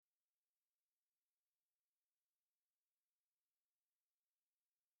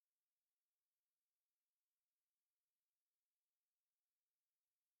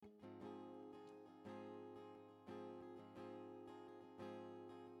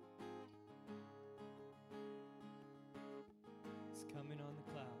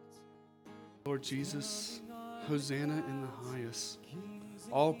Lord Jesus, Hosanna in the highest.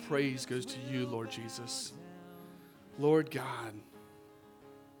 All praise goes to you, Lord Jesus. Lord God,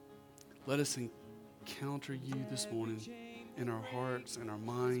 let us encounter you this morning in our hearts, in our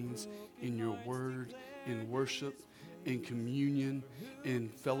minds, in your word, in worship, in communion, in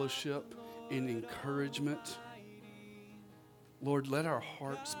fellowship, in encouragement. Lord, let our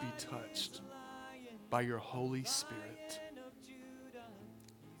hearts be touched by your Holy Spirit.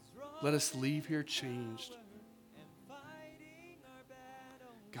 Let us leave here changed.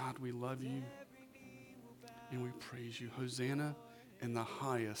 God, we love you and we praise you. Hosanna in the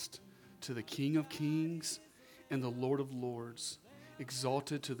highest to the King of Kings and the Lord of Lords,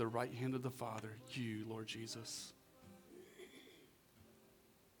 exalted to the right hand of the Father, you, Lord Jesus.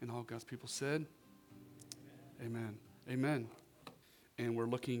 And all God's people said, amen. Amen. And we're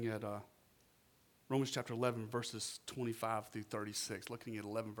looking at Romans chapter 11, verses 25 through 36, looking at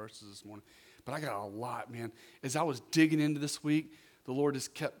 11 verses this morning. But I got a lot, man. As I was digging into this week, the Lord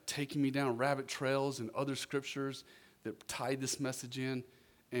just kept taking me down rabbit trails and other scriptures that tied this message in.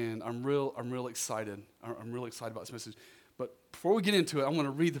 And I'm real excited. I'm really excited about this message. But before we get into it, I want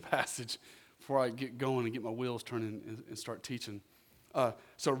to read the passage before I get going and get my wheels turning and start teaching.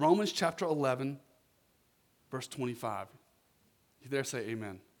 So Romans chapter 11, verse 25. You there, say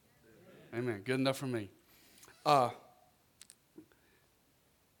amen. Amen. Good enough for me.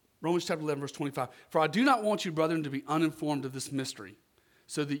 Romans chapter 11, verse 25. For I do not want you, brethren, to be uninformed of this mystery,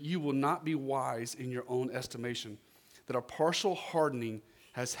 so that you will not be wise in your own estimation, that a partial hardening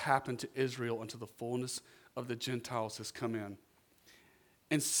has happened to Israel until the fullness of the Gentiles has come in.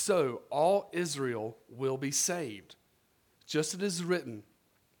 And so all Israel will be saved. Just as it is written,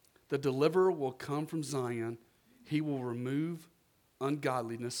 the deliverer will come from Zion. He will remove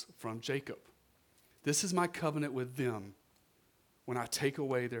ungodliness from Jacob. This is my covenant with them when I take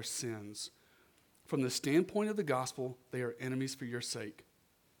away their sins. From the standpoint of the gospel, they are enemies for your sake.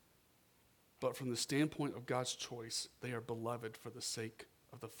 But from the standpoint of God's choice, they are beloved for the sake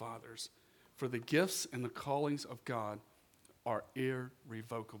of the fathers. For the gifts and the callings of God are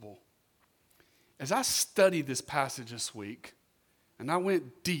irrevocable. As I studied this passage this week, and I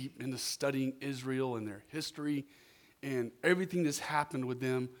went deep into studying Israel and their history and everything that's happened with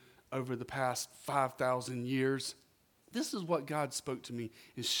them over the past 5,000 years, this is what God spoke to me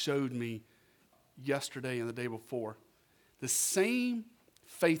and showed me yesterday and the day before. The same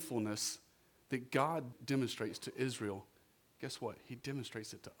faithfulness that God demonstrates to Israel, guess what? He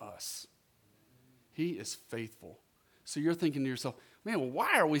demonstrates it to us. He is faithful. So you're thinking to yourself, man,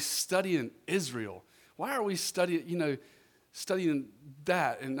 why are we studying Israel? Why are we studying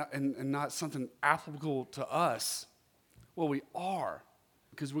that and not something applicable to us? Well, we are,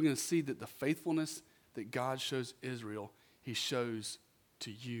 because we're going to see that the faithfulness that God shows Israel, he shows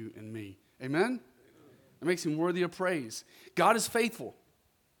to you and me. Amen? It makes him worthy of praise. God is faithful.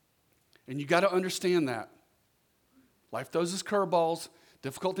 And you got to understand that. Life throws us curveballs.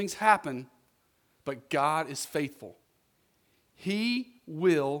 Difficult things happen. But God is faithful. He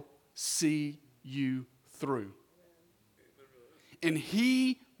will see you through. And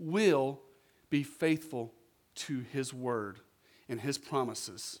he will be faithful to his word and his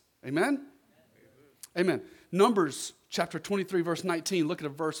promises. Amen? Amen. Numbers chapter 23, verse 19. Look at a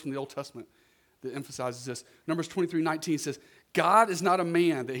verse from the Old Testament that emphasizes this. Numbers 23:19 says, God is not a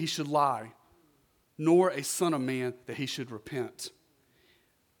man that he should lie, nor a son of man that he should repent.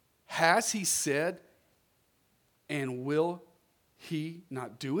 Has he said, and will he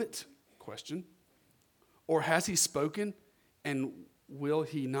not do it? Question. Or has he spoken, and will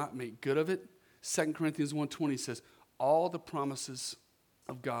he not make good of it? 2 Corinthians 1:20 says, all the promises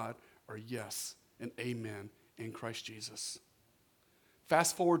of God are yes and amen in Christ Jesus.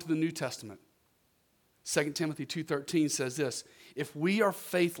 Fast forward to the New Testament. 2 Timothy 2:13 says this, if we are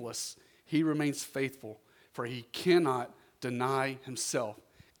faithless, he remains faithful, for he cannot deny himself.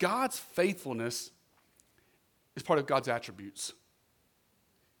 God's faithfulness is part of God's attributes.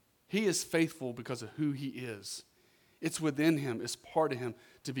 He is faithful because of who he is. It's within him, it's part of him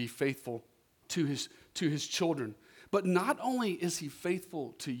to be faithful to his children. But not only is he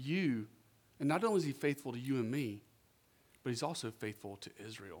faithful to you, and not only is he faithful to you and me, but he's also faithful to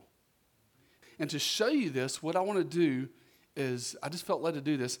Israel. And to show you this, what I want to do is, I just felt led to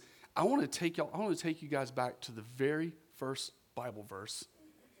do this. I want to take you guys back to the very first Bible verse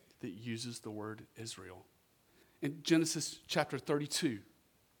that uses the word Israel. In Genesis chapter 32,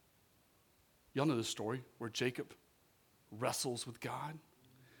 y'all know the story where Jacob wrestles with God.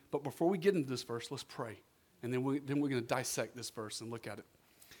 But before we get into this verse, let's pray. And then we're going to dissect this verse and look at it.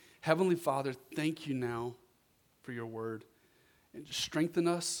 Heavenly Father, thank you now for your word. And strengthen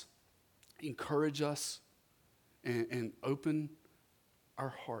us encourage us and open our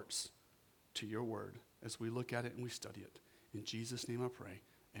hearts to your word as we look at it and we study it. In Jesus' name I pray.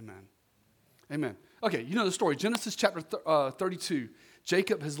 Amen. Amen. Okay, you know the story. Genesis chapter 32.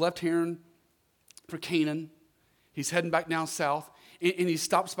 Jacob has left Haran for Canaan. He's heading back down south, and he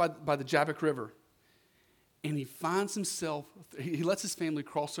stops by the Jabbok River. And he finds himself, he lets his family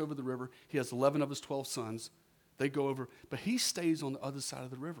cross over the river. He has 11 of his 12 sons. They go over, but he stays on the other side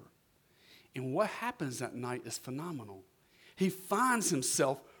of the river. And what happens that night is phenomenal. He finds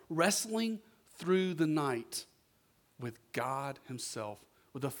himself wrestling through the night with God himself,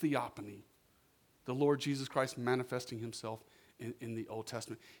 with a theophany, the Lord Jesus Christ manifesting himself in the Old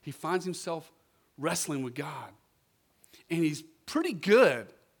Testament. He finds himself wrestling with God. And he's pretty good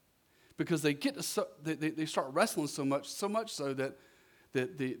because they start wrestling so much so that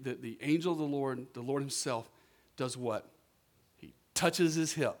the angel of the Lord himself, does what? He touches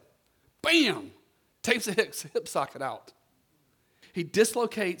his hip. Bam! Takes the hip socket out. He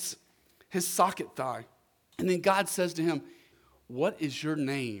dislocates his socket thigh. And then God says to him, "What is your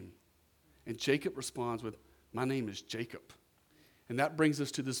name?" And Jacob responds with, "My name is Jacob." And that brings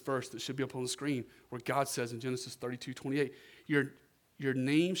us to this verse that should be up on the screen where God says in Genesis 32:28, Your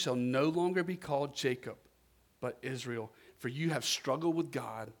name shall no longer be called Jacob, but Israel, for you have struggled with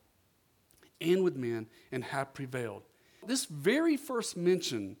God and with men and have prevailed. This very first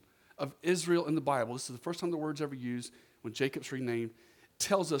mention of Israel in the Bible, this is the first time the word's ever used when Jacob's renamed,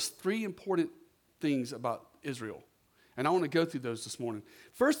 tells us three important things about Israel. And I want to go through those this morning.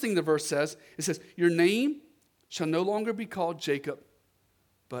 First thing the verse says, it says, your name shall no longer be called Jacob,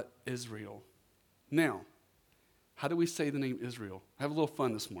 but Israel. Now, how do we say the name Israel? Have a little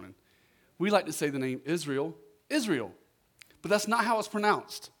fun this morning. We like to say the name Israel, Israel. But that's not how it's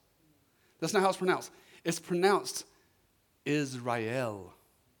pronounced. That's not how it's pronounced. It's pronounced Israel.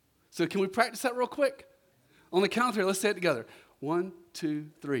 So can we practice that real quick? On the count of three, let's say it together. 1, 2,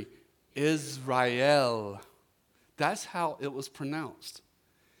 3. Israel. That's how it was pronounced.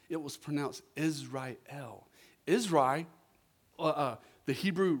 It was pronounced Israel. Israel, the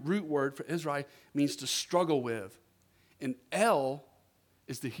Hebrew root word for Israel means to struggle with. And El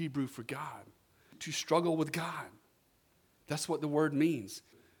is the Hebrew for God. To struggle with God. That's what the word means.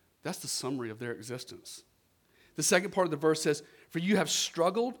 That's the summary of their existence. The second part of the verse says, for you have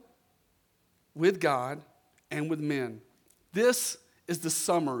struggled with God and with men. This is the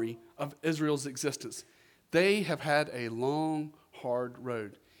summary of Israel's existence. They have had a long, hard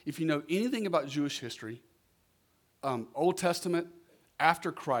road. If you know anything about Jewish history, Old Testament,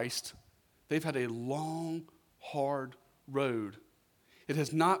 after Christ, they've had a long, hard road. It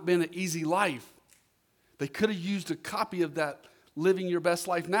has not been an easy life. They could have used a copy of that Living Your Best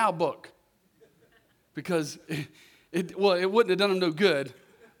Life Now book because it wouldn't have done them no good,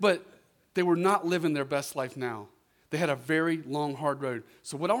 but they were not living their best life now. They had a very long, hard road.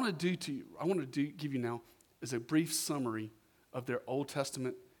 So what I want to give you now is a brief summary of their Old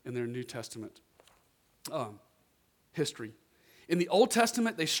Testament and their New Testament history. In the Old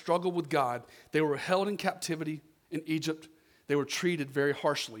Testament, they struggled with God. They were held in captivity in Egypt. They were treated very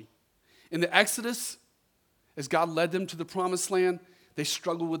harshly. In the Exodus, as God led them to the promised land, they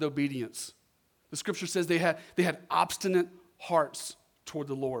struggled with obedience. The scripture says they had obstinate hearts toward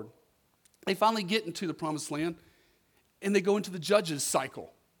the Lord. They finally get into the promised land, and they go into the Judges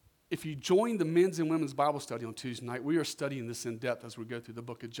cycle. If you join the men's and women's Bible study on Tuesday night, we are studying this in depth as we go through the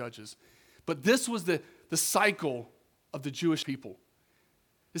book of Judges. But this was the cycle of the Jewish people.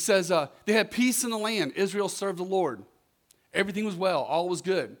 It says they had peace in the land. Israel served the Lord. Everything was well. All was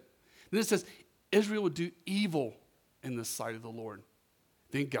good. Then it says Israel would do evil in the sight of the Lord.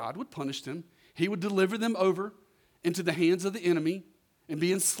 Then God would punish them. He would deliver them over into the hands of the enemy and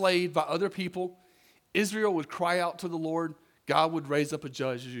be enslaved by other people. Israel would cry out to the Lord. God would raise up a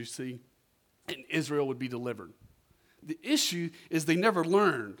judge, as you see, and Israel would be delivered. The issue is they never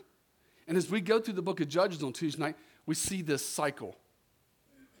learned. And as we go through the book of Judges on Tuesday night, we see this cycle.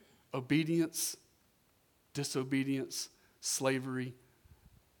 Obedience, disobedience, slavery,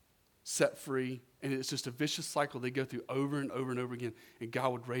 set free. And it's just a vicious cycle they go through over and over and over again. And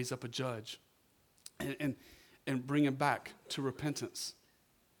God would raise up a judge and bring them back to repentance.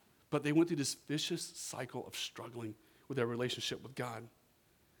 But they went through this vicious cycle of struggling with their relationship with God.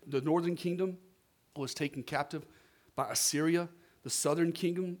 The northern kingdom was taken captive by Assyria. The southern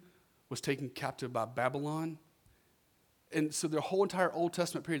kingdom was taken captive by Babylon. And so their whole entire Old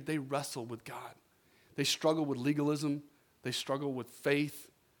Testament period, they wrestled with God. They struggled with legalism. They struggled with faith.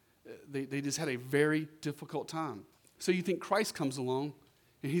 They just had a very difficult time. So you think Christ comes along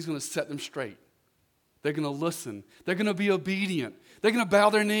and he's going to set them straight. They're going to listen. They're going to be obedient. They're going to bow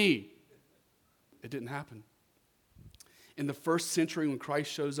their knee. It didn't happen. In the first century, when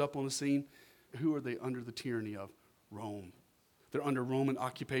Christ shows up on the scene, who are they under the tyranny of? Rome. They're under Roman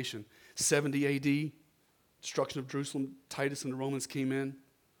occupation. 70 AD, destruction of Jerusalem. Titus and the Romans came in,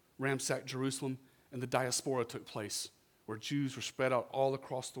 ransacked Jerusalem, and the diaspora took place, where Jews were spread out all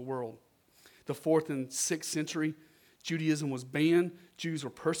across the world. The 4th and 6th century, Judaism was banned. Jews were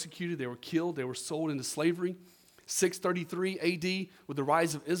persecuted. They were killed. They were sold into slavery. 633 AD, with the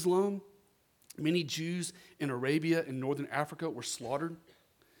rise of Islam, many Jews in Arabia and northern Africa were slaughtered.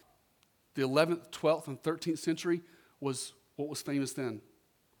 The 11th, 12th, and 13th century was what was famous then?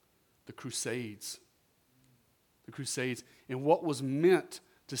 The Crusades. The Crusades. And what was meant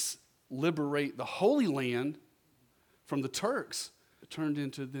to liberate the Holy Land from the Turks, it turned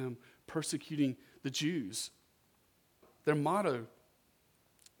into them persecuting the Jews. Their motto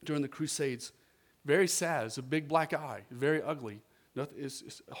during the Crusades, very sad, it's a big black eye, very ugly.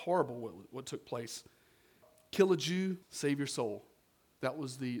 It's horrible what took place. Kill a Jew, save your soul. That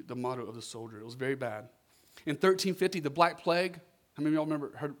was the motto of the soldier. It was very bad. In 1350, the Black Plague, how many of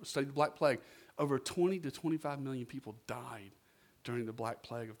y'all studied the Black Plague? Over 20 to 25 million people died during the Black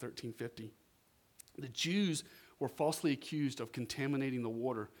Plague of 1350. The Jews were falsely accused of contaminating the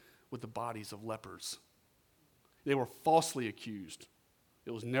water with the bodies of lepers. They were falsely accused.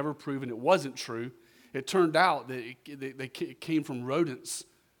 It was never proven. It wasn't true. It turned out that it came from rodents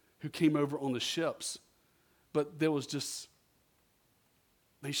who came over on the ships. But there was just,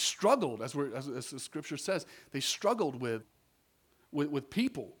 they struggled, as the scripture says, they struggled with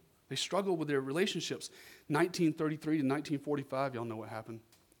people. They struggled with their relationships. 1933 to 1945, y'all know what happened.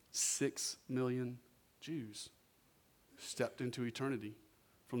 6 million Jews stepped into eternity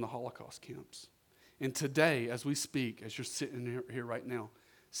from the Holocaust camps. And today, as we speak, as you're sitting here right now,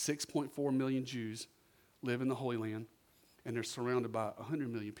 6.4 million Jews live in the Holy Land, and they're surrounded by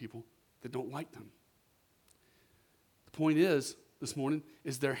 100 million people that don't like them. The point is, this morning,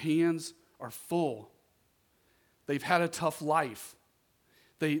 is their hands are full. They've had a tough life.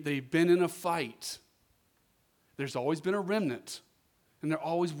 They've been in a fight. There's always been a remnant, and there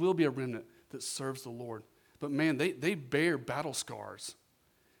always will be a remnant that serves the Lord. But man, they bear battle scars.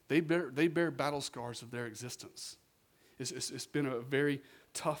 They bear battle scars of their existence. It's been a very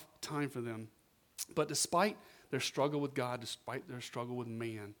tough time for them. But despite their struggle with God, despite their struggle with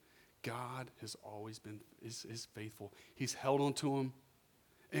man, God has always been is faithful. He's held on to them.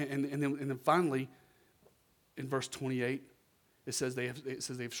 And then finally, in verse 28, it says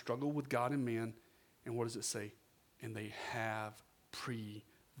they've struggled with God and man. And what does it say? And they have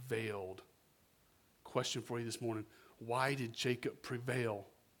prevailed. Question for you this morning. Why did Jacob prevail?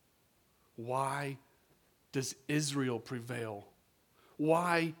 Why does Israel prevail?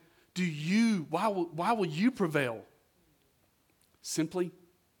 Why will you prevail? Simply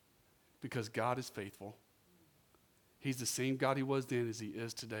because God is faithful. He's the same God he was then as he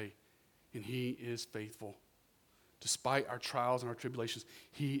is today. And he is faithful. Despite our trials and our tribulations,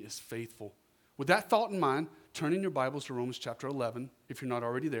 he is faithful. With that thought in mind, turn in your Bibles to Romans chapter 11, if you're not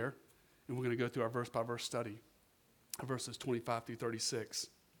already there. And we're going to go through our verse-by-verse study, verses 25 through 36.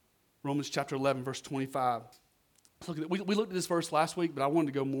 Romans chapter 11, verse 25. We looked at this verse last week, but I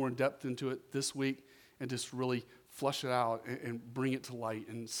wanted to go more in depth into it this week and just really flush it out and bring it to light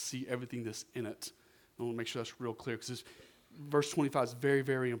and see everything that's in it. I want to make sure that's real clear because verse 25 is very,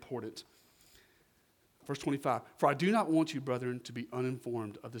 very important. Verse 25, for I do not want you, brethren, to be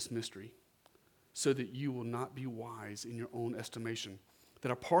uninformed of this mystery, so that you will not be wise in your own estimation,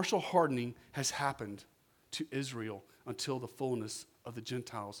 that a partial hardening has happened to Israel until the fullness of the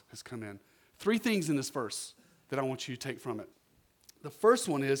Gentiles has come in. 3 things in this verse that I want you to take from it. The first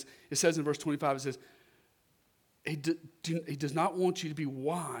one is, it says in verse 25, it says, he does not want you to be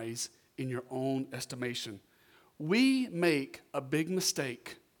wise in your own estimation. We make a big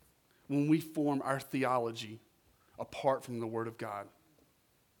mistake when we form our theology apart from the Word of God.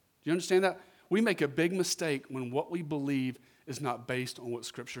 Do you understand that? We make a big mistake when what we believe is not based on what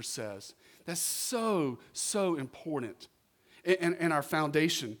Scripture says. That's so, so important. And our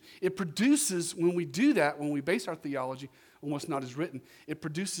foundation. It produces, when we do that, when we base our theology on what's not as written, it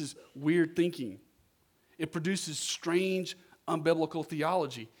produces weird thinking. It produces strange, unbiblical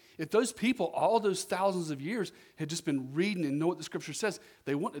theology. If those people, all those thousands of years, had just been reading and know what the Scripture says,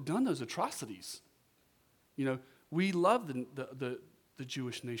 they wouldn't have done those atrocities. You know, we love the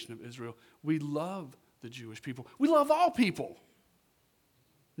Jewish nation of Israel. We love the Jewish people. We love all people.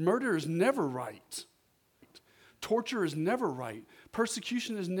 Murder is never right. Torture is never right.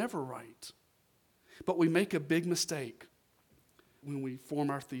 Persecution is never right. But we make a big mistake when we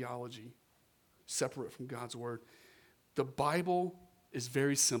form our theology separate from God's Word. The Bible is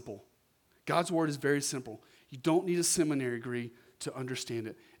very simple. God's word is very simple. You don't need a seminary degree to understand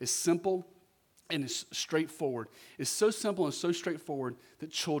it. It's simple and it's straightforward. It's so simple and so straightforward that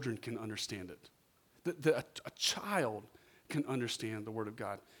children can understand it. That a child can understand the word of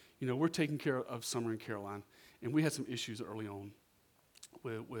God. You know, we're taking care of Summer and Caroline, and we had some issues early on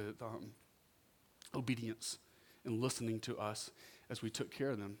with obedience and listening to us as we took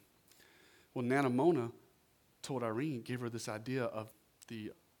care of them. Well, Nana Mona told Irene, gave her this idea of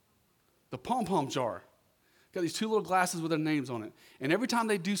the pom-pom jar. Got these two little glasses with their names on it. And every time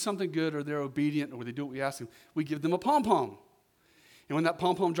they do something good or they're obedient or they do what we ask them, we give them a pom-pom. And when that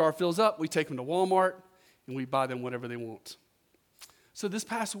pom-pom jar fills up, we take them to Walmart and we buy them whatever they want. So this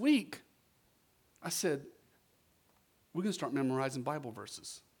past week, I said, we're going to start memorizing Bible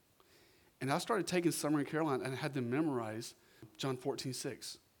verses. And I started taking Summer and Caroline and I had them memorize John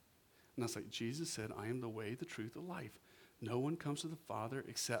 14:6. And I was like, Jesus said, I am the way, the truth, the life. No one comes to the Father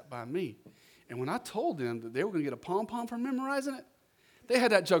except by me. And when I told them that they were going to get a pom-pom for memorizing it, they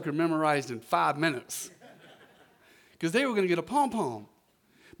had that joker memorized in 5 minutes. Because they were going to get a pom-pom.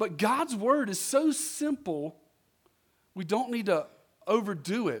 But God's word is so simple, we don't need to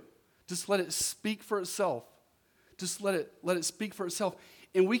overdo it. Just let it speak for itself. Just let it speak for itself.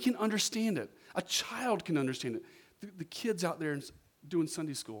 And we can understand it. A child can understand it. The kids out there doing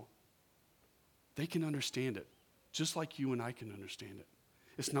Sunday school, they can understand it, just like you and I can understand it.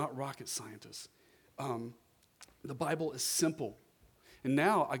 It's not rocket scientists. The Bible is simple. And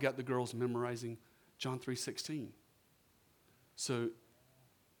now I got the girls memorizing John 3:16. So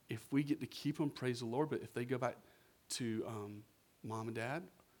if we get to keep them, praise the Lord, but if they go back to mom and dad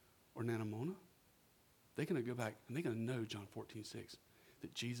or Nana Mona, they're going to go back and they're going to know John 14:6,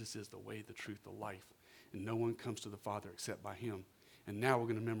 that Jesus is the way, the truth, the life, and no one comes to the Father except by him. And now we're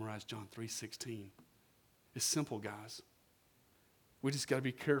going to memorize John 3:16. It's simple, guys. We just got to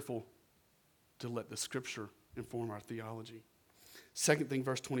be careful to let the Scripture inform our theology. Second thing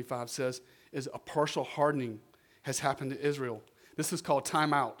verse 25 says is a partial hardening has happened to Israel. This is called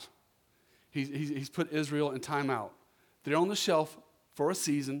timeout. He's put Israel in timeout. They're on the shelf for a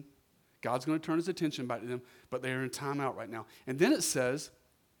season. God's going to turn his attention back to them, but they are in timeout right now. And then it says,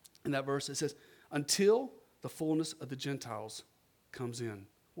 in that verse, it says, until the fullness of the Gentiles comes in.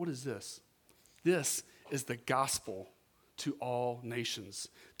 What is this? This is the gospel to all nations,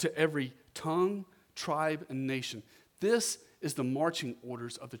 to every tongue, tribe, and nation. This is the marching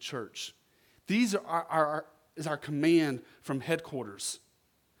orders of the church. These are our command from headquarters.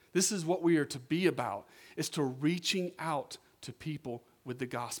 This is what we are to be about. It's to reaching out to people with the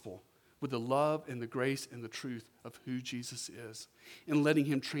gospel, with the love and the grace and the truth of who Jesus is, and letting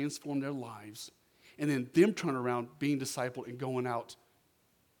him transform their lives, and then them turn around being discipled and going out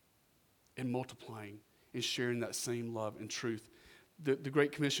and multiplying and sharing that same love and truth. The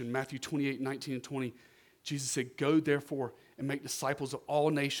Great Commission, Matthew 28:19 and 20, Jesus said, go therefore and make disciples of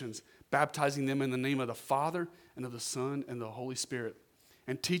all nations, baptizing them in the name of the Father and of the Son and the Holy Spirit,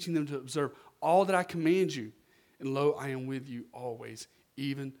 and teaching them to observe all that I command you. And lo, I am with you always,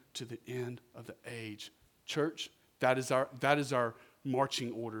 even to the end of the age. Church, that is our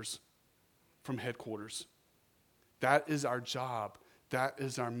marching orders from headquarters. That is our job. That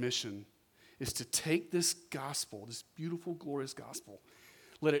is our mission, is to take this gospel, this beautiful, glorious gospel,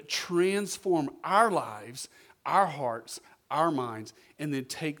 let it transform our lives, our hearts, our minds, and then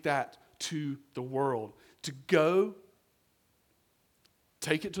take that to the world. To go,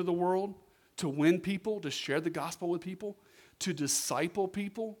 take it to the world, to win people, to share the gospel with people, to disciple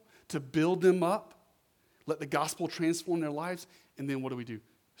people, to build them up, let the gospel transform their lives, and then what do?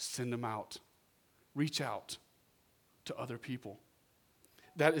 Send them out. Reach out to other people.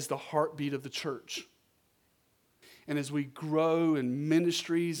 That is the heartbeat of the church. And as we grow in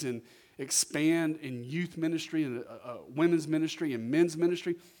ministries and expand in youth ministry and women's ministry and men's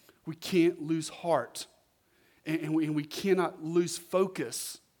ministry, we can't lose heart. And we cannot lose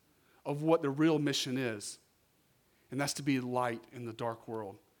focus of what the real mission is. And that's to be light in the dark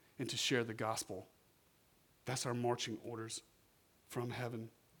world and to share the gospel. That's our marching orders from heaven.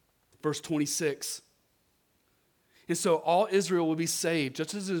 Verse 26. And so all Israel will be saved,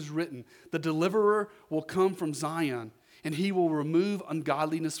 just as it is written, the deliverer will come from Zion, and he will remove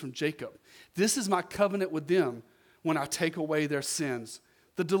ungodliness from Jacob. This is my covenant with them when I take away their sins.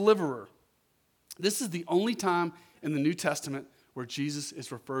 The deliverer. This is the only time in the New Testament where Jesus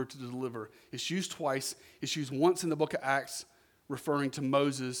is referred to the deliverer. It's used twice. It's used once in the book of Acts, referring to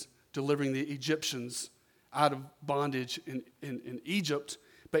Moses delivering the Egyptians out of bondage in Egypt.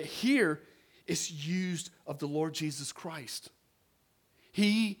 But here, it's used of the Lord Jesus Christ.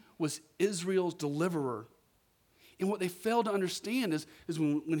 He was Israel's deliverer. And what they failed to understand is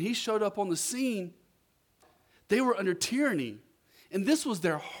when he showed up on the scene, they were under tyranny. And this was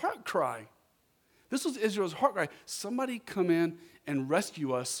their heart cry. This was Israel's heart cry. Somebody come in and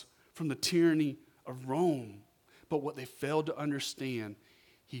rescue us from the tyranny of Rome. But what they failed to understand,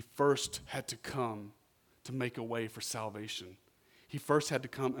 he first had to come to make a way for salvation. He first had to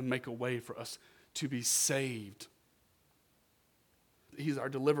come and make a way for us to be saved. He's our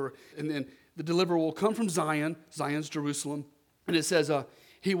deliverer. And then the deliverer will come from Zion. Zion's Jerusalem. And it says,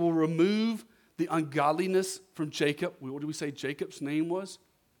 he will remove the ungodliness from Jacob. What did we say Jacob's name was?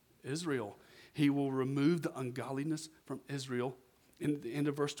 Israel. He will remove the ungodliness from Israel. In the end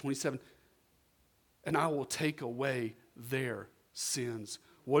of verse 27. And I will take away their sins.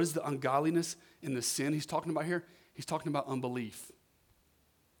 What is the ungodliness and the sin he's talking about here? He's talking about unbelief.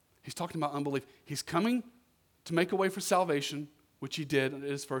 He's talking about unbelief. He's coming to make a way for salvation, which he did at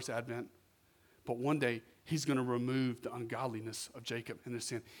his first advent. But one day, he's going to remove the ungodliness of Jacob and their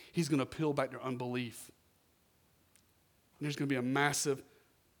sin. He's going to peel back their unbelief. And there's going to be a massive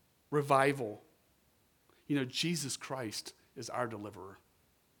revival. You know, Jesus Christ is our deliverer.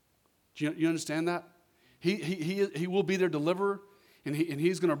 Do you understand that? He will be their deliverer, and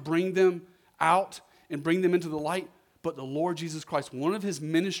he's going to bring them out and bring them into the light. But the Lord Jesus Christ, one of his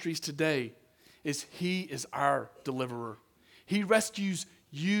ministries today is he is our deliverer. He rescues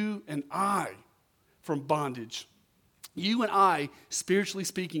you and I from bondage. You and I, spiritually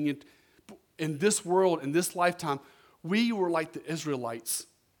speaking, in this world, in this lifetime, we were like the Israelites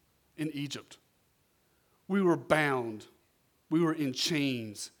in Egypt. We were bound. We were in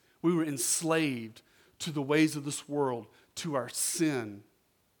chains. We were enslaved to the ways of this world, to our sin.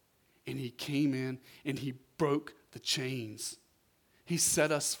 And he came in and he broke the chains. He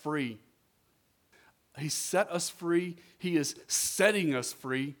set us free. He set us free. He is setting us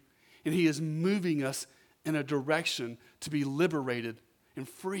free. And he is moving us in a direction to be liberated and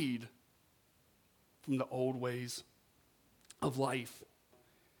freed from the old ways of life.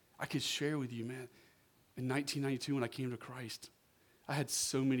 I could share with you, man, in 1992 when I came to Christ, I had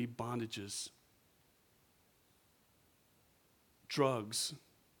so many bondages. Drugs,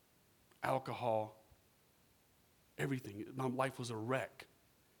 alcohol, everything. My life was a wreck.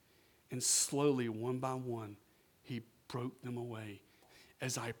 And slowly, one by one, he broke them away.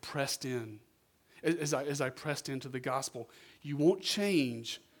 As I pressed in, as I pressed into the gospel, you won't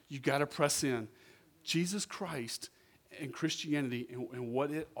change. You got to press in. Jesus Christ and Christianity and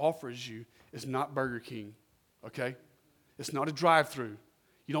what it offers you is not Burger King, okay? It's not a drive-through.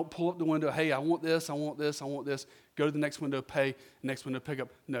 You don't pull up the window, hey, I want this, I want this, I want this. Go to the next window, pay, next window, pick up.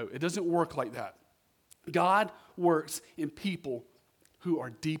 No, it doesn't work like that. God works in people who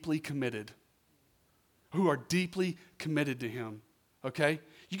are deeply committed, to him, okay?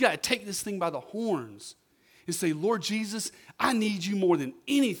 You got to take this thing by the horns and say, Lord Jesus, I need you more than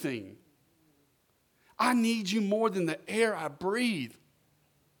anything. I need you more than the air I breathe.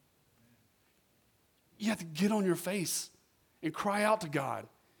 You have to get on your face and cry out to God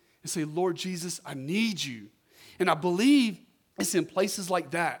and say, Lord Jesus, I need you. And I believe it's in places like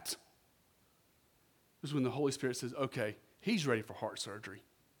that is when the Holy Spirit says, okay, he's ready for heart surgery.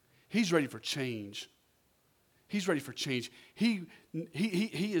 He's ready for change. He's ready for change. He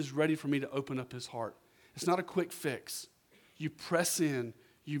is ready for me to open up his heart. It's not a quick fix. You press in,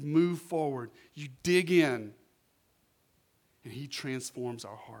 you move forward, you dig in, and he transforms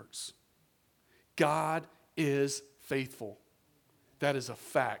our hearts. God is faithful. That is a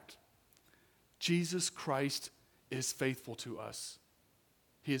fact. Jesus Christ is faithful to us.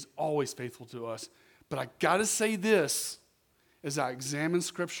 He is always faithful to us. But I got to say this as I examine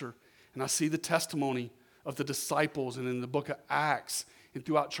Scripture and I see the testimony of the disciples and in the book of Acts and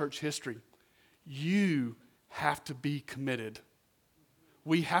throughout church history. You have to be committed.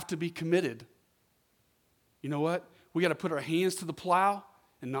 We have to be committed. You know what? We got to put our hands to the plow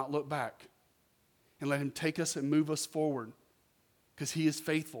and not look back and let him take us and move us forward because he is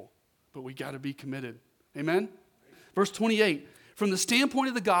faithful, but we got to be committed. Amen? Verse 28, from the standpoint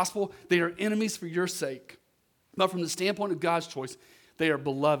of the gospel, they are enemies for your sake. But from the standpoint of God's choice, they are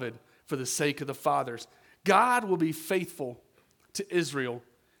beloved for the sake of the fathers. God will be faithful to Israel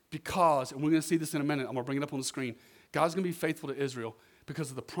because, and we're going to see this in a minute, I'm going to bring it up on the screen. God's going to be faithful to Israel because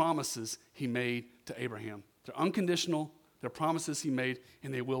of the promises he made to Abraham. They're unconditional, they're promises he made,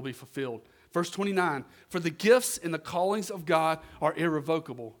 and they will be fulfilled. Verse 29, for the gifts and the callings of God are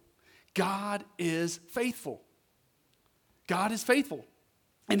irrevocable. God is faithful. God is faithful.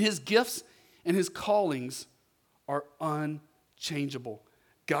 And his gifts and his callings are unchangeable.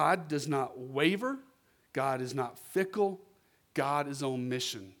 God does not waver. God is not fickle. God is on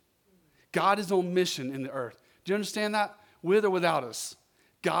mission. God is on mission in the earth Do you understand that? With or without us,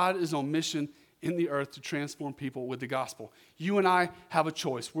 God is on mission in the earth to transform people with the gospel. You and I have a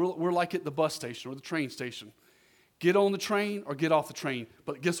choice. We're like at the bus station or the train station. Get on the train or get off the train.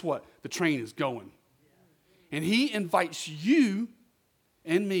 But guess what? The train is going. And he invites you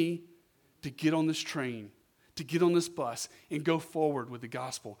and me to get on this train, to get on this bus and go forward with the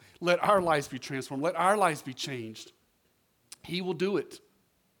gospel. Let our lives be transformed. Let our lives be changed. He will do it.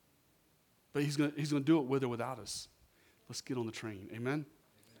 But he's going to do it with or without us. Let's get on the train. Amen?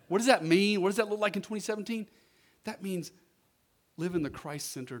 What does that mean? What does that look like in 2017? That means living the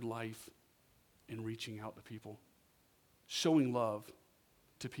Christ-centered life and reaching out to people, showing love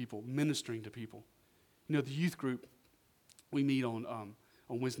to people, ministering to people. You know, the youth group, we meet on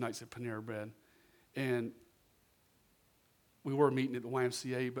Wednesday nights at Panera Bread, and we were meeting at the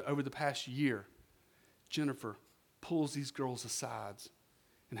YMCA, but over the past year, Jennifer pulls these girls aside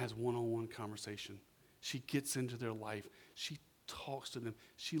and has one-on-one conversation. She gets into their life. She talks to them.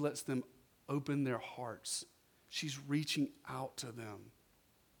 She lets them open their hearts. She's reaching out to them.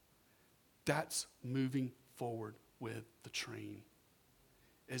 That's moving forward with the train,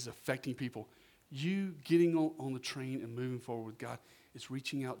 is affecting people. You getting on the train and moving forward with God is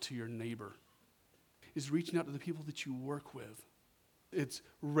reaching out to your neighbor, is reaching out to the people that you work with. It's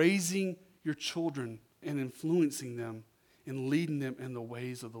raising your children and influencing them and leading them in the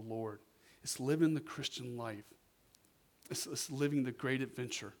ways of the Lord. It's living the Christian life. It's living the great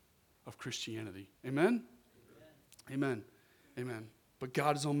adventure of Christianity. Amen? Amen. Amen. But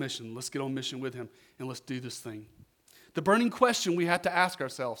God is on mission. Let's get on mission with him and let's do this thing. The burning question we have to ask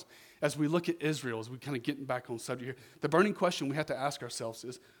ourselves as we look at Israel, as we kind of getting back on subject here, the burning question we have to ask ourselves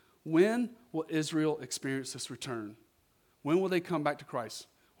is, when will Israel experience this return? When will they come back to Christ?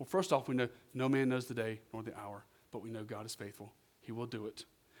 Well, first off, we know no man knows the day nor the hour, but we know God is faithful. He will do it.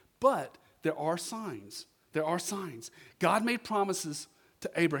 But there are signs. There are signs. God made promises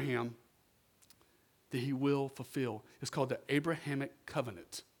to Abraham that he will fulfill. It's called the Abrahamic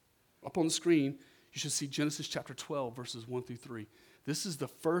covenant. Up on the screen, you should see Genesis chapter 12, verses 1 through 3. This is the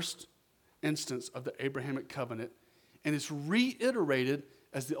first instance of the Abrahamic covenant, and it's reiterated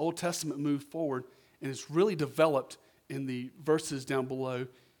as the Old Testament moved forward, and it's really developed in the verses down below.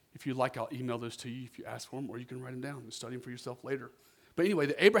 If you'd like, I'll email those to you if you ask for them, or you can write them down and study them for yourself later. But anyway,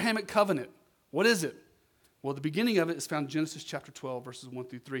 the Abrahamic covenant, what is it? Well, the beginning of it is found in Genesis chapter 12, verses 1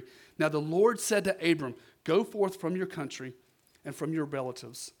 through 3. Now the Lord said to Abram, go forth from your country and from your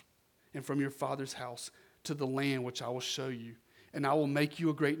relatives and from your father's house to the land which I will show you. And I will make you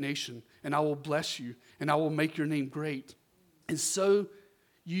a great nation, and I will bless you, and I will make your name great. And so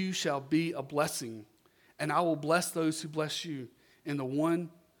you shall be a blessing, and I will bless those who bless you, and the one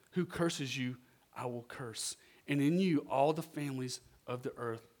who curses you, I will curse. And in you all the families of the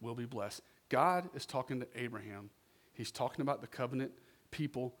earth will be blessed. God is talking to Abraham. He's talking about the covenant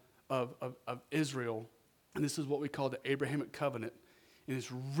people of Israel. And this is what we call the Abrahamic covenant. And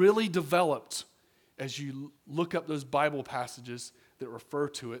it's really developed as you look up those Bible passages that refer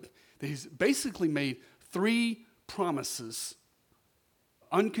to it. That he's basically made 3 promises,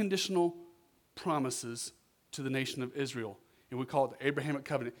 unconditional promises to the nation of Israel. And we call it the Abrahamic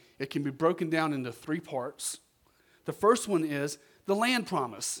covenant. It can be broken down into 3 parts. The first one is the land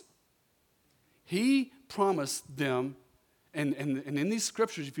promise. He promised them, and in these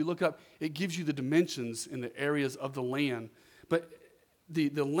scriptures, if you look up, it gives you the dimensions in the areas of the land. But the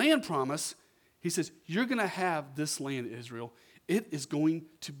land promise, he says, you're going to have this land, Israel. It is going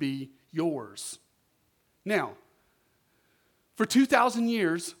to be yours. Now, for 2,000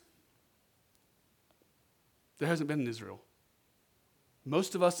 years, there hasn't been an Israel.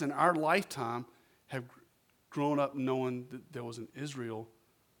 Most of us in our lifetime have grown up knowing that there was an Israel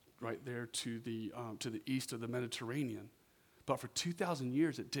right there to the east of the Mediterranean. But for 2,000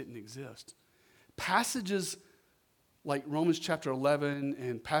 years, it didn't exist. Passages like Romans chapter 11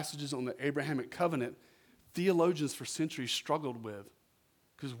 and passages on the Abrahamic covenant, theologians for centuries struggled with.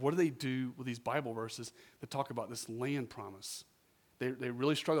 Because what do they do with these Bible verses that talk about this land promise? They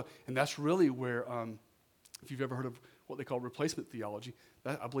really struggle. And that's really where, if you've ever heard of what they call replacement theology,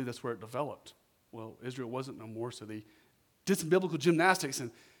 I believe that's where it developed. Well, Israel wasn't no more, so they did some biblical gymnastics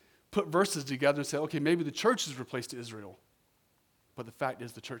and put verses together and said, okay, maybe the church has replaced Israel. But the fact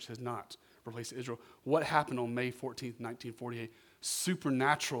is the church has not replaced Israel. What happened on May 14th, 1948?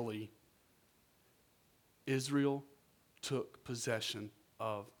 Supernaturally, Israel took possession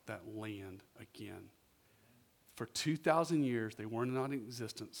of that land again. For 2,000 years, they weren't in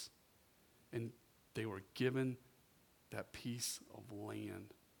existence, and they were given that piece of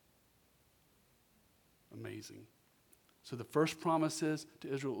land. Amazing. So the first promise is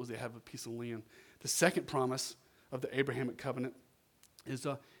to Israel was they have a piece of land. The second promise of the Abrahamic covenant is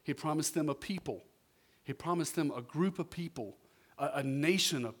he promised them a people. He promised them a group of people, a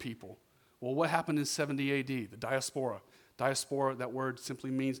nation of people. Well, what happened in 70 AD? The diaspora. Diaspora, that word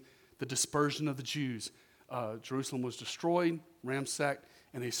simply means the dispersion of the Jews. Jerusalem was destroyed, ransacked,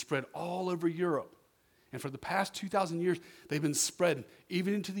 and they spread all over Europe. And for the past 2,000 years, they've been spread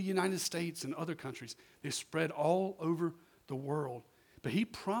even into the United States and other countries. They've spread all over the world. But he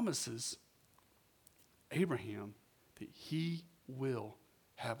promises Abraham that he will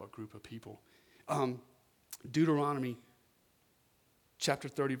have a group of people. Deuteronomy chapter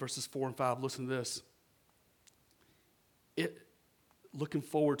 30, verses 4 and 5. Listen to this. Looking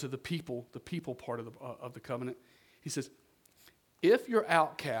forward to the people part of the covenant. He says, if your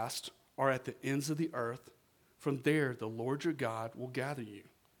outcasts are at the ends of the earth, from there the Lord your God will gather you.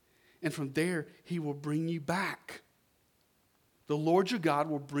 And from there he will bring you back. The Lord your God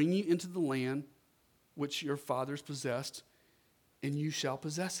will bring you into the land which your fathers possessed, and you shall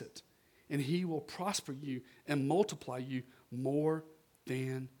possess it. And he will prosper you and multiply you more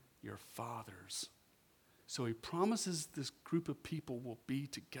than your fathers. So he promises this group of people will be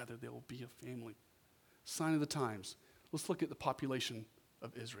together. They will be a family. Sign of the times. Let's look at the population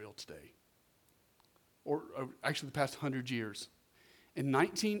of Israel today. Or actually the past 100 years. In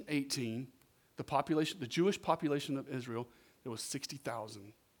 1918, the Jewish population of Israel, there was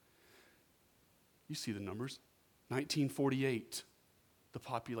 60,000. You see the numbers. 1948, the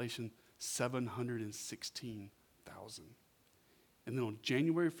population, 716,000. And then on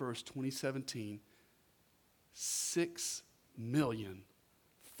January 1st, 2017,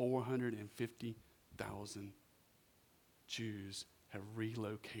 6,450,000 Jews have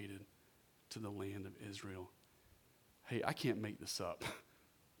relocated to the land of Israel. Hey, I can't make this up.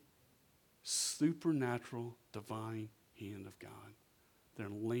 Supernatural, divine hand of God. Their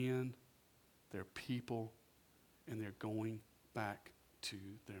land, their people, and they're going back to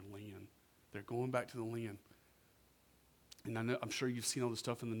their land. They're going back to the land. And I'm sure you've seen all the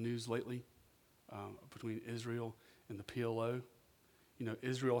stuff in the news lately between Israel and the PLO. You know,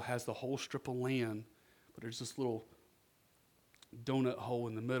 Israel has the whole strip of land, but there's this little donut hole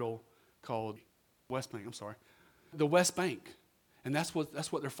in the middle called West Bank. The West Bank, and that's what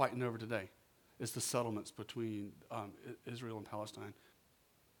they're fighting over today, is the settlements between Israel and Palestine.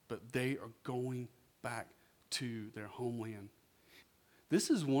 But they are going back to their homeland. This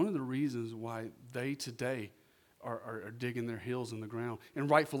is one of the reasons why they today are digging their heels in the ground, and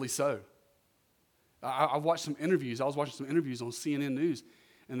rightfully so. I've watched some interviews. I was watching some interviews on CNN News,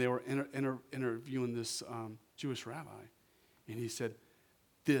 and they were interviewing this Jewish rabbi, and he said,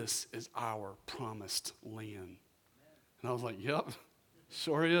 "This is our promised land." And I was like, "Yep,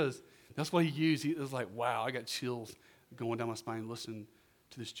 sure is." That's what he used. It was like, wow, I got chills going down my spine listening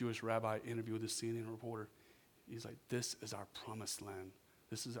to this Jewish rabbi interview with this CNN reporter. He's like, "This is our promised land.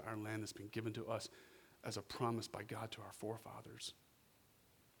 This is our land that's been given to us as a promise by God to our forefathers."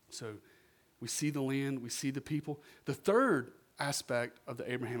 So we see the land, we see the people. The third aspect of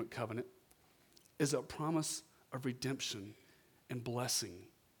the Abrahamic covenant is a promise of redemption and blessing.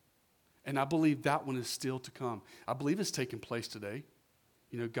 And I believe that one is still to come. I believe it's taking place today.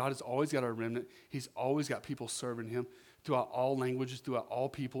 You know, God has always got a remnant. He's always got people serving him throughout all languages, throughout all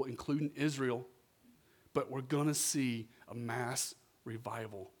people, including Israel. But we're going to see a mass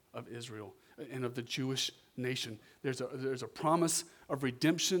revival of Israel and of the Jewish nation. There's a promise of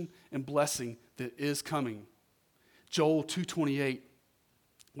redemption and blessing that is coming. Joel 2:28,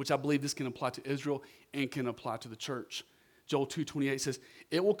 which I believe this can apply to Israel and can apply to the church. Joel 2:28 says,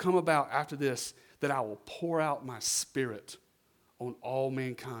 "It will come about after this that I will pour out my spirit on all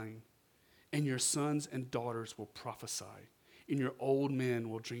mankind, and your sons and daughters will prophesy, and your old men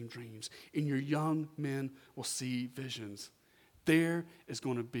will dream dreams, and your young men will see visions." There is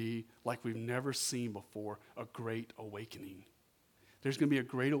going to be, like we've never seen before, a great awakening. There's going to be a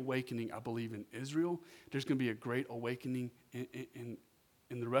great awakening, I believe, in Israel. There's going to be a great awakening in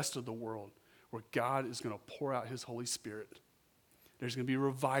the rest of the world, where God is going to pour out his Holy Spirit. There's going to be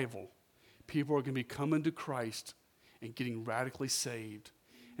revival. People are going to be coming to Christ and getting radically saved.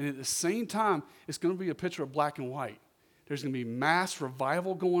 And at the same time, it's going to be a picture of black and white. There's going to be mass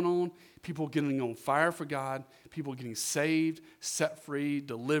revival going on, people getting on fire for God, people getting saved, set free,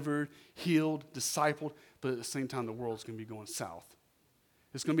 delivered, healed, discipled, but at the same time, the world's going to be going south.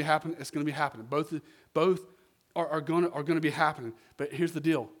 It's going to be happening. It's going to be happening. Both are going to be happening. But here's the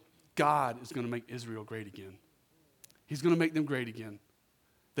deal. God is going to make Israel great again. He's going to make them great again.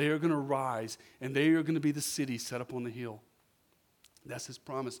 They are going to rise, and they are going to be the city set up on the hill. That's his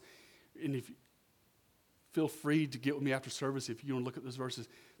promise. And if feel free to get with me after service if you want to look at those verses.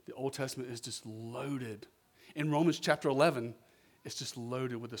 The Old Testament is just loaded. In Romans chapter 11, it's just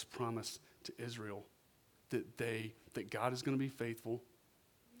loaded with this promise to Israel that God is going to be faithful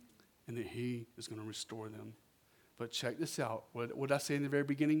and that he is going to restore them. But check this out. What did I say in the very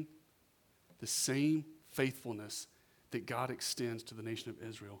beginning? The same faithfulness that God extends to the nation of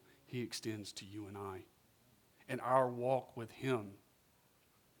Israel, he extends to you and I. And our walk with him,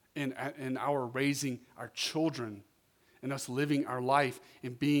 and our raising our children, and us living our life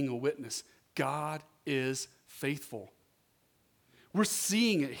and being a witness, God is faithful. We're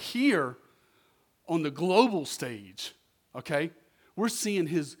seeing it here on the global stage, okay? We're seeing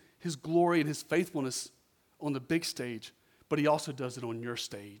his glory and his faithfulness on the big stage, but he also does it on your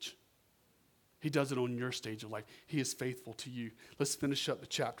stage. He does it on your stage of life. He is faithful to you. Let's finish up the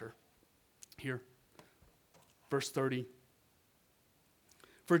chapter here. Verse 30.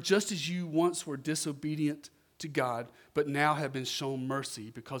 For just as you once were disobedient to God, but now have been shown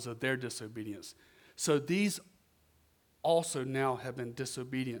mercy because of their disobedience, so these also now have been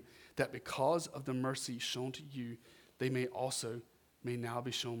disobedient, that because of the mercy shown to you, they may now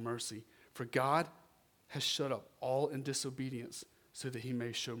be shown mercy. For God has shut up all in disobedience, so that he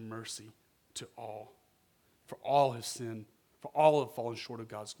may show mercy to all. For all have sinned, for all have fallen short of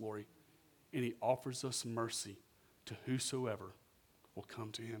God's glory, and he offers us mercy to whosoever will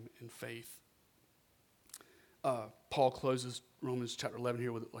come to him in faith. Paul closes Romans chapter 11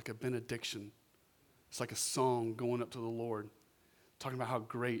 here with like a benediction. It's like a song going up to the Lord, talking about how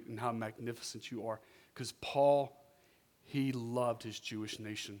great and how magnificent you are. Because Paul, he loved his Jewish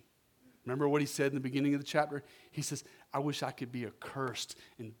nation. Remember what he said in the beginning of the chapter? He says, I wish I could be accursed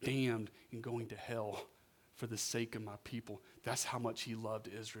and damned and going to hell for the sake of my people. That's how much he loved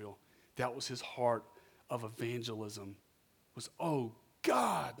Israel. That was his heart of evangelism. Was, oh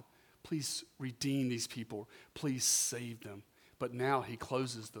God, please redeem these people. Please save them. But now he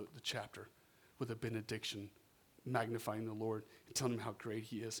closes the chapter with a benediction, magnifying the Lord and telling him how great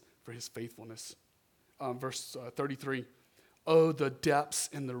he is for his faithfulness. Verse 33, oh, the depths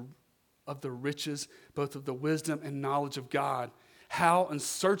of the riches, both of the wisdom and knowledge of God. How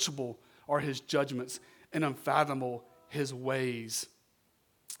unsearchable are his judgments and unfathomable his ways.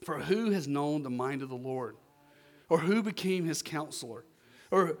 For who has known the mind of the Lord? Or who became his counselor?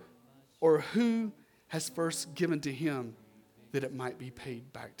 Or who has first given to him that it might be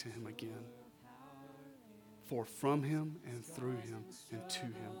paid back to him again? For from him and through him and to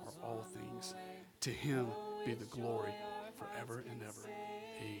him are all things. To him be the glory forever and ever.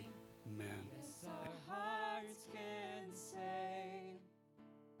 Amen. Our hearts can say,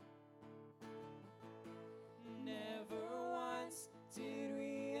 never once did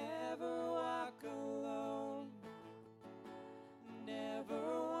we ever walk alone.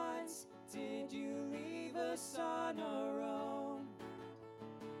 Never once did you leave us on our own.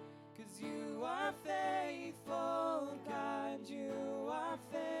 'Cause you are faithful, God, you are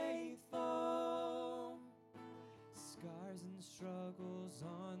faithful. Scars and struggles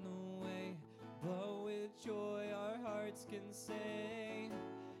on the way, but with joy our hearts can say,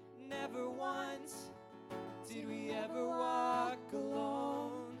 never once did we ever walk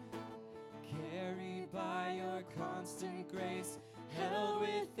alone. Carried by your constant grace, held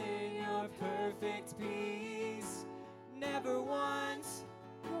within your perfect peace. Never once,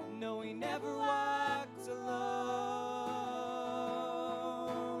 no, we never walked alone.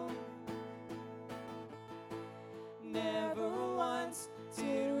 Never once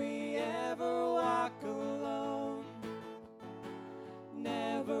did we ever walk alone.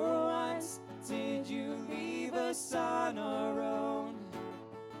 Never once did you leave us on our own.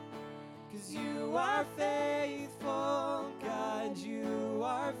 'Cause you are faithful, God, you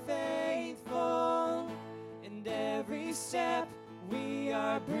are faithful. And every step we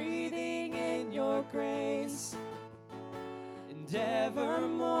are breathing in your grace. And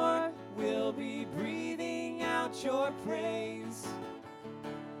evermore we'll be breathing out your praise.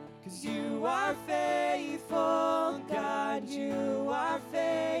 'Cause you are faithful, God, you are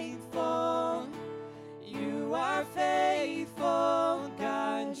faithful. You are faithful,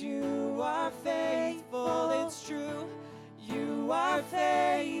 God, you are faithful. It's true. You are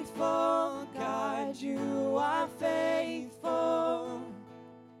faithful, God, you are faithful.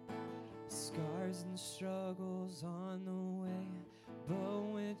 Scars and struggles on the way, but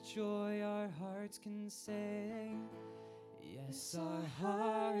with joy our hearts can say, yes, our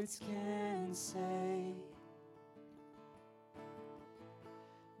hearts can say,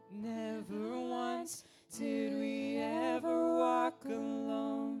 never once did we ever walk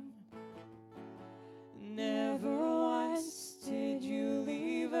alone. Never once did you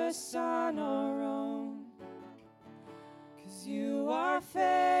leave us on our own.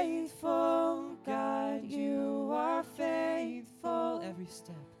 faithful, God, you are faithful. Every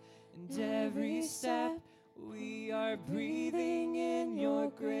step, and every step, we are breathing in your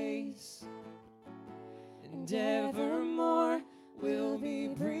grace. And evermore, we'll be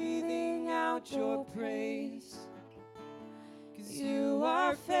breathing out your praise. 'Cause you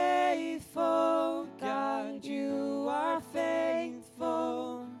are faithful, God, you are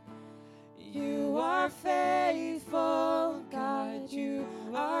faithful. You are faithful, God, you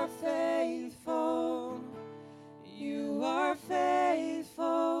are faithful. You are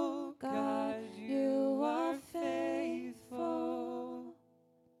faithful, God, you are faithful.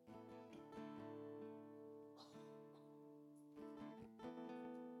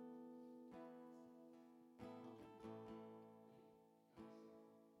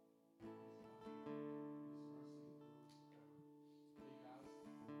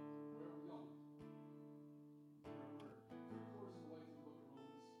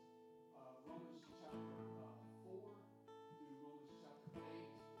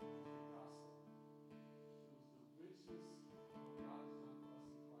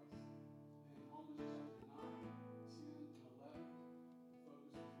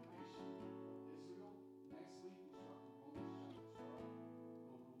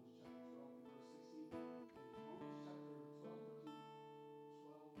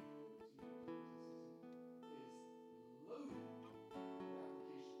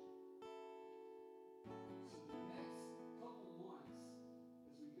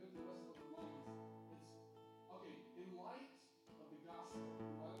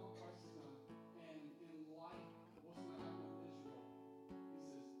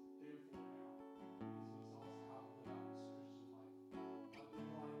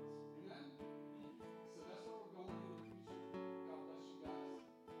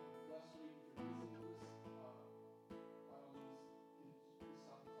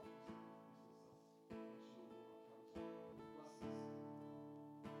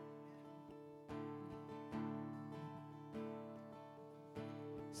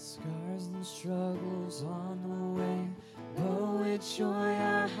 Scars and struggles on the way, but with joy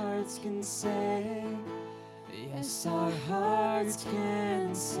our hearts can say, yes, our hearts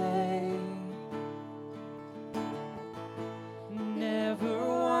can say. Never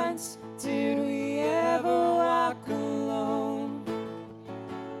once did we ever walk alone.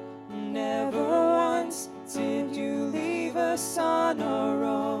 Never once did you leave us on our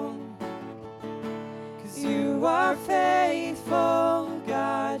own. 'Cause you are faithful,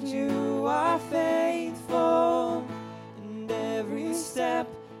 God, you are faithful. And every step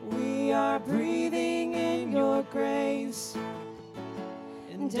we are breathing in your grace.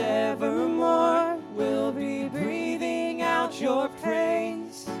 And evermore we'll be breathing out your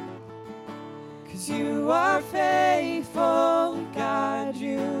praise. 'Cause you are faithful, God,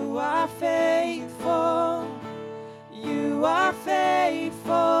 you are faithful. You are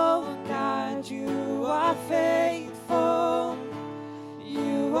faithful, God, you are faithful.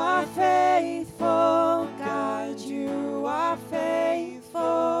 You are faithful.